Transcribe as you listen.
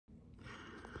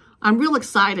I'm real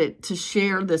excited to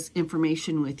share this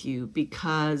information with you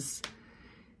because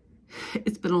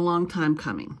it's been a long time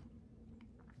coming.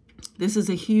 This is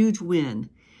a huge win,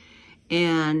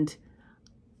 and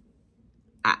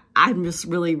I'm just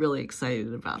really, really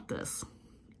excited about this.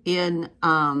 In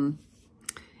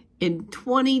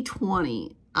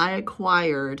 2020, I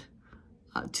acquired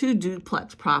 2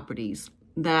 duplex properties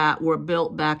that were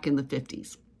built back in the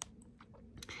 50s.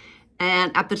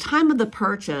 And at the time of the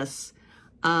purchase,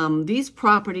 these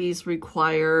properties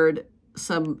required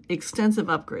some extensive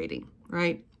upgrading,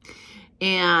 right?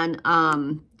 And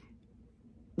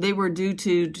they were due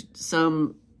to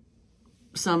some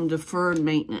deferred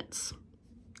maintenance.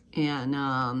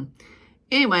 And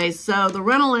anyway, so the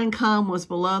rental income was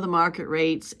below the market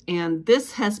rates, and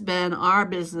this has been our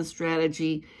business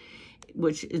strategy,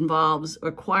 which involves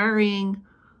acquiring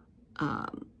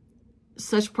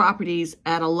such properties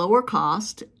at a lower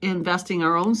cost, investing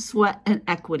our own sweat and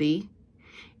equity,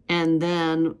 and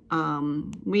then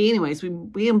we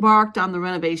embarked on the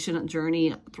renovation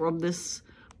journey from this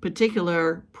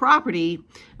particular property,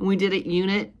 and we did it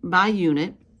unit by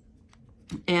unit.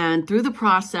 And through the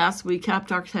process, we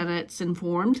kept our tenants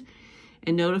informed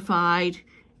and notified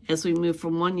as we moved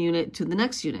from one unit to the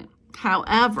next unit.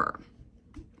 However,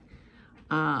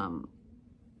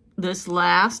 this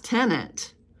last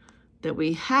tenant that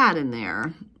we had in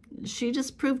there, she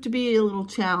just proved to be a little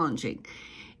challenging.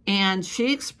 And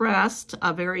she expressed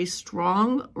a very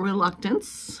strong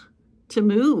reluctance to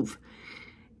move.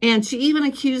 And she even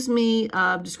accused me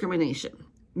of discrimination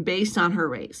based on her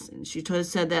race. And she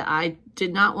said that I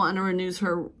did not want to renew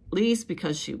her lease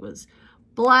because she was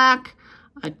Black.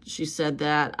 She said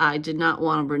that I did not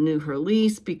want to renew her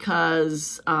lease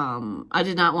because I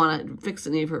did not want to fix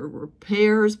any of her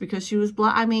repairs because she was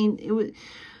Black. I mean, it was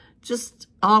just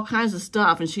all kinds of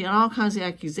stuff. And she had all kinds of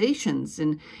accusations.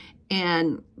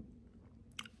 And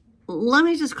let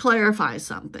me just clarify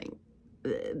something.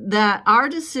 That our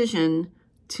decision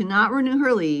to not renew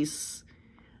her lease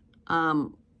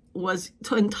was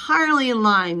entirely in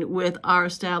line with our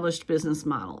established business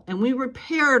model. And we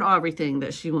repaired everything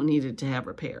that she needed to have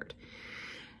repaired.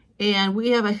 And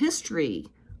we have a history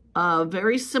of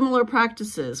very similar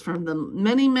practices from the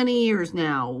many, many years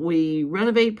now. We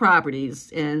renovate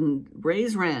properties and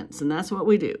raise rents, and that's what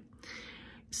we do.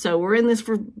 So we're in this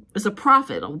as a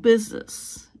profitable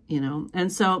business, you know. And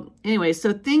so anyway,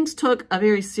 so things took a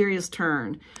very serious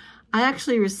turn. I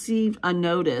actually received a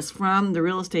notice from the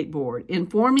real estate board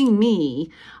informing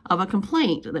me of a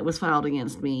complaint that was filed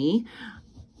against me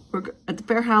at the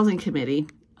Fair Housing Committee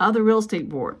of the real estate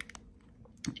board.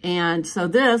 And so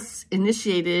this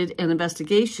initiated an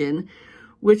investigation,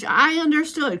 which I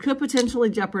understood could potentially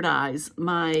jeopardize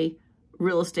my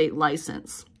real estate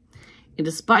license. And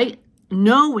despite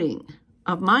knowing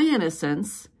of my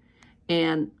innocence,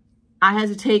 and I had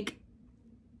to take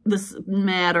this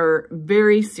matter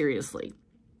very seriously.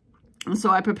 And so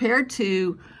I prepared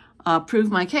to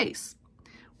prove my case.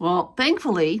 Well,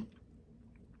 thankfully,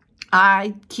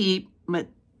 I keep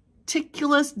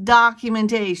meticulous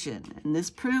documentation, and this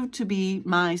proved to be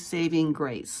my saving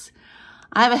grace.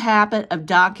 I have a habit of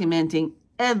documenting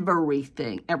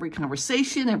everything, every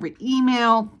conversation, every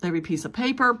email, every piece of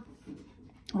paper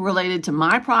related to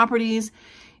my properties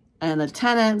and the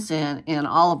tenants and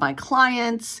all of my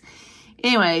clients.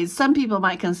 Anyway, some people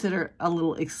might consider a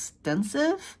little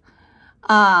extensive,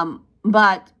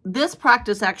 but this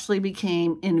practice actually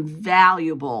became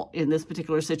invaluable in this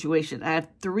particular situation. I have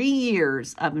 3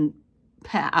 years the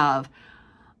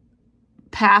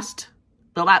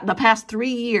past 3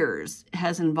 years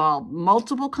has involved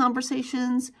multiple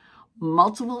conversations,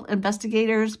 multiple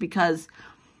investigators, because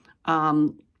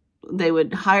they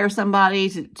would hire somebody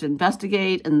to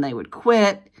investigate and they would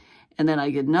quit. And then I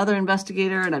get another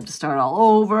investigator and I have to start all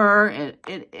over.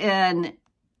 And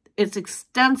it's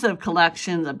extensive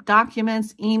collections of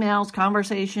documents, emails,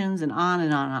 conversations, and on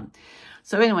and on and on.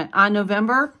 So anyway, on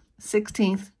November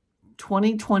 16th,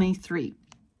 2023,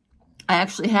 I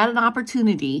actually had an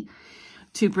opportunity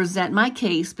to present my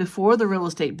case before the real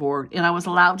estate board, and I was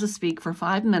allowed to speak for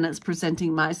 5 minutes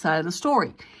presenting my side of the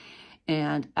story.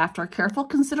 And after careful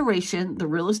consideration, the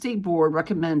real estate board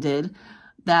recommended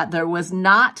that there was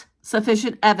not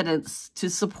sufficient evidence to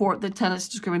support the tenant's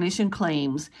discrimination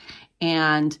claims,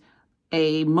 and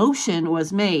a motion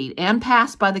was made and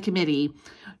passed by the committee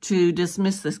to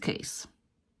dismiss this case.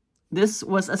 This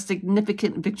was a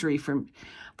significant victory for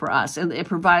us, and it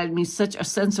provided me such a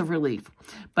sense of relief.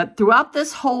 But throughout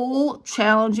this whole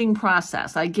challenging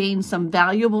process, I gained some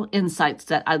valuable insights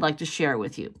that I'd like to share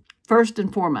with you. First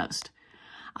and foremost,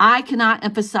 I cannot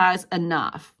emphasize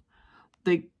enough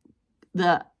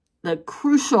the the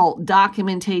crucial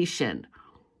documentation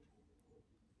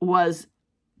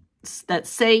that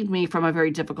saved me from a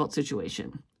very difficult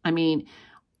situation. I mean,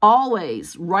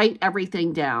 always write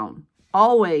everything down.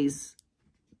 Always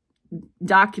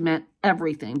document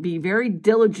everything. Be very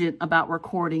diligent about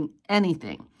recording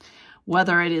anything,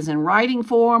 whether it is in writing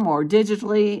form or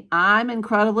digitally. I'm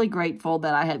incredibly grateful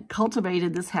that I had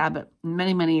cultivated this habit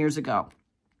many, many years ago.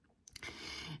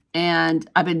 And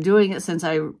I've been doing it since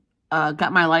I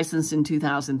got my license in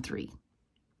 2003.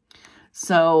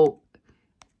 So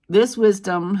this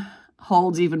wisdom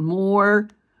holds even more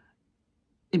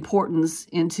importance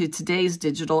into today's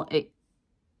digital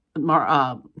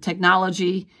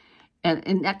technology.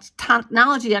 And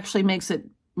technology actually makes it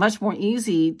much more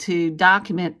easy to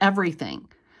document everything.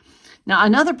 Now,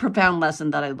 another profound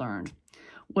lesson that I learned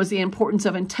was the importance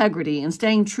of integrity and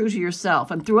staying true to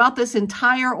yourself. And throughout this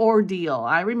entire ordeal,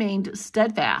 I remained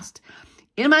steadfast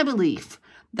in my belief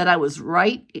that I was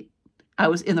right. I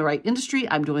was in the right industry.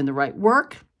 I'm doing the right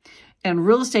work. And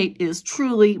real estate is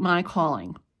truly my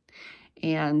calling.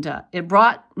 And it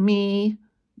brought me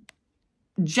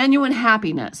genuine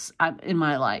happiness in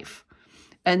my life.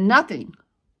 And nothing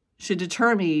should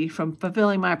deter me from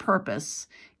fulfilling my purpose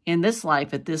in this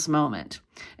life at this moment.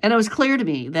 And it was clear to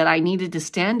me that I needed to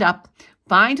stand up,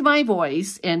 find my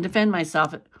voice, and defend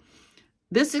myself.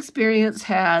 This experience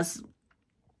has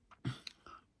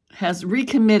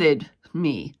recommitted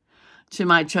me to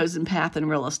my chosen path in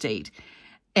real estate.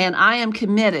 And I am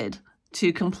committed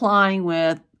to complying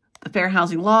with the fair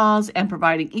housing laws and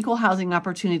providing equal housing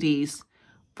opportunities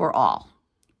for all.